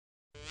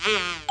CoComelon!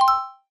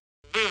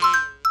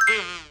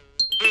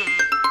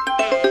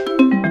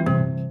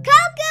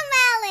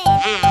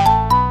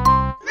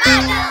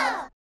 MyGo!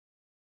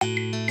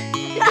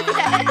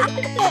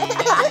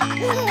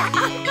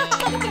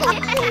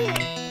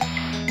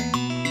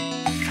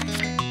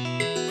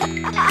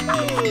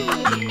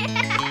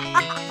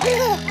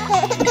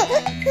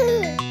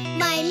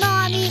 My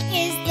mommy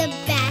is the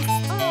best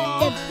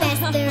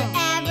there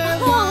ever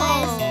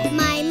was.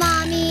 My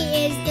mommy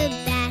is the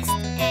best,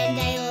 and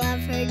I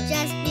love her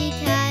just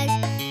because.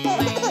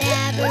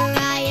 Whenever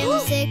I am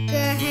sick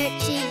or hurt,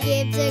 she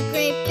gives a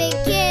great big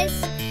kiss.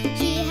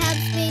 She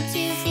helps me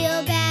to feel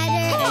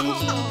better, and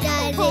she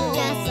does it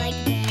just like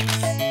this.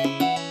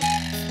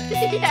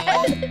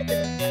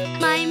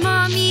 My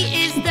mommy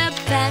is the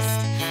best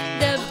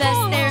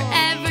there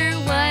ever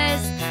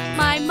was.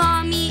 My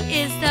mommy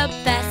is the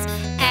best,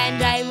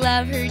 and I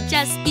love her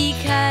just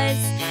because.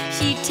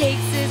 She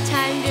takes the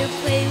time to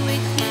play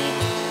with me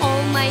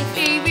all my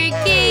favorite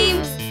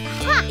games.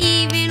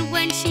 Even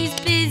when she's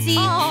busy,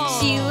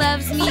 she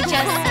loves me just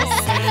the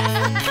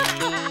same.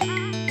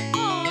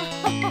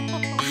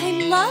 I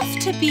love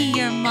to be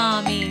your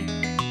mommy.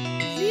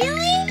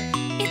 Really?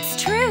 It's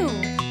true.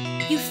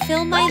 You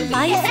fill my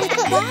life with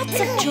lots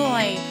of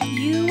joy.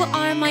 You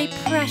are my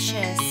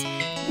precious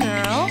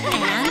girl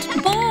and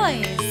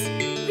boys.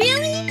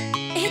 Really?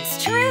 It's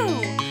true.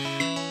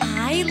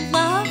 I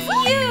love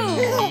you.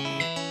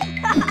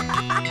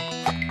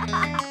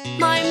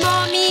 My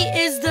mommy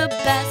is the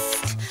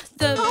best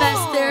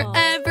there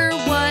ever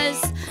was.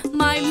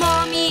 My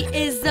mommy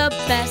is the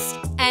best,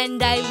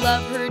 and I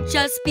love her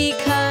just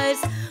because.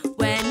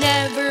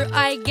 Whenever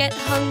I get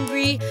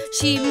hungry,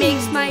 she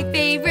makes my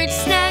favorite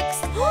snacks.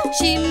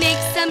 She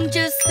makes them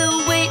just the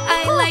way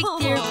I like.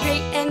 They're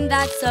great, and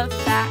that's a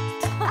fact.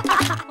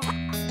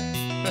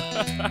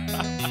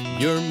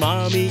 Your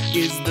mommy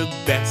is the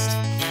best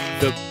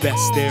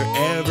there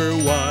ever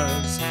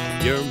was.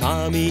 Your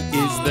mommy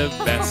is the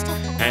best,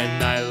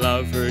 and I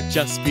love her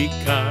just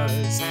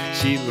because.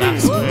 She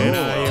laughs when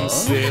I am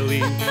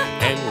silly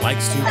and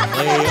likes to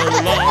play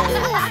along.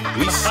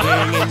 We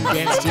sing and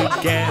dance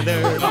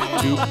together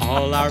to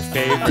all our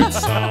favorite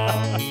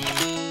songs.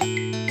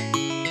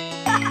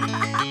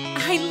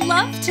 I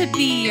love to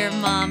be your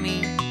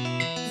mommy.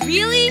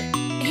 Really?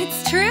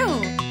 It's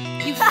true.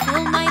 You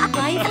fill my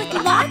life with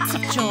lots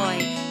of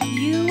joy.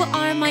 You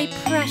are my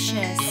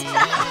precious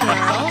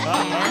girl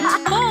and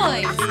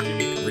boys.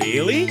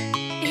 Really?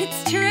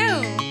 It's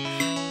true.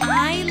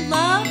 I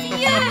love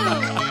you.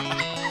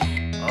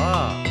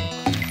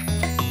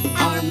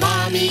 Our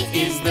mommy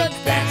is the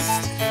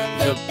best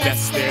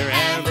there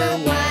ever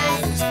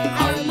was.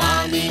 Our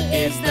mommy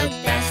is the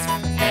best,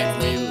 and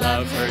we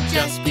love her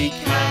just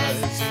because.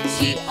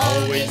 She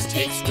always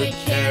takes good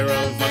care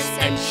of us,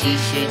 and she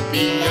should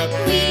be a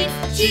queen.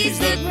 She's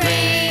the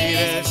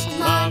greatest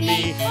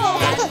mommy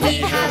that we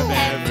have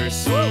ever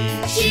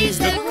seen. She's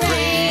the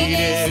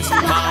greatest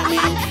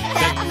mommy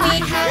that we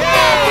have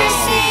ever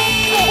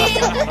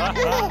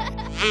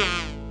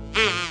seen.